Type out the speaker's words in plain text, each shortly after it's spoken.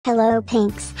Hello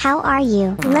Pinks, how are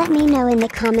you? Let me know in the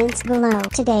comments below.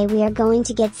 Today we are going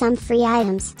to get some free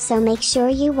items, so make sure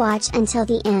you watch until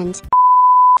the end.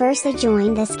 Firstly,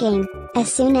 join this game.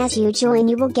 As soon as you join,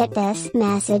 you will get this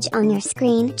message on your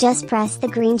screen. Just press the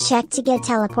green check to get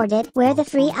teleported where the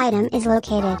free item is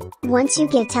located. Once you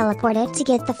get teleported to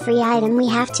get the free item, we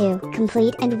have to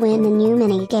complete and win the new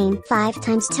mini game 5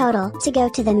 times total. To go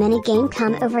to the mini game,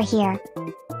 come over here.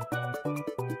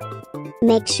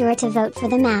 Make sure to vote for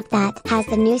the map that has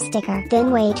the new sticker,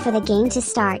 then wait for the game to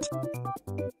start.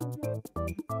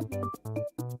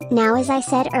 Now, as I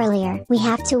said earlier, we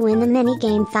have to win the mini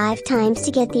game 5 times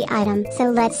to get the item, so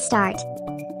let's start.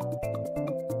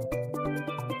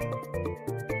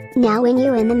 Now when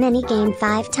you win the mini game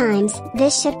 5 times,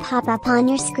 this should pop up on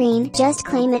your screen. Just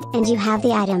claim it and you have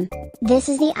the item. This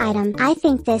is the item. I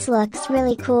think this looks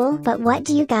really cool, but what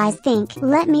do you guys think?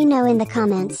 Let me know in the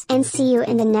comments, and see you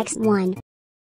in the next one.